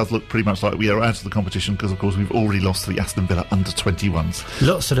otherwise it does look pretty much like we are out of the competition because, of course, we've already lost to the Aston Villa under-21s.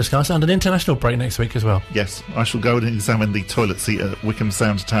 Lots to discuss and an international break next week as well. Yes, I shall go and examine the toilet seat at Wycombe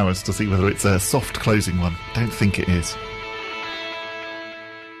Sound Towers to see whether it's a soft closing one. Don't think it is.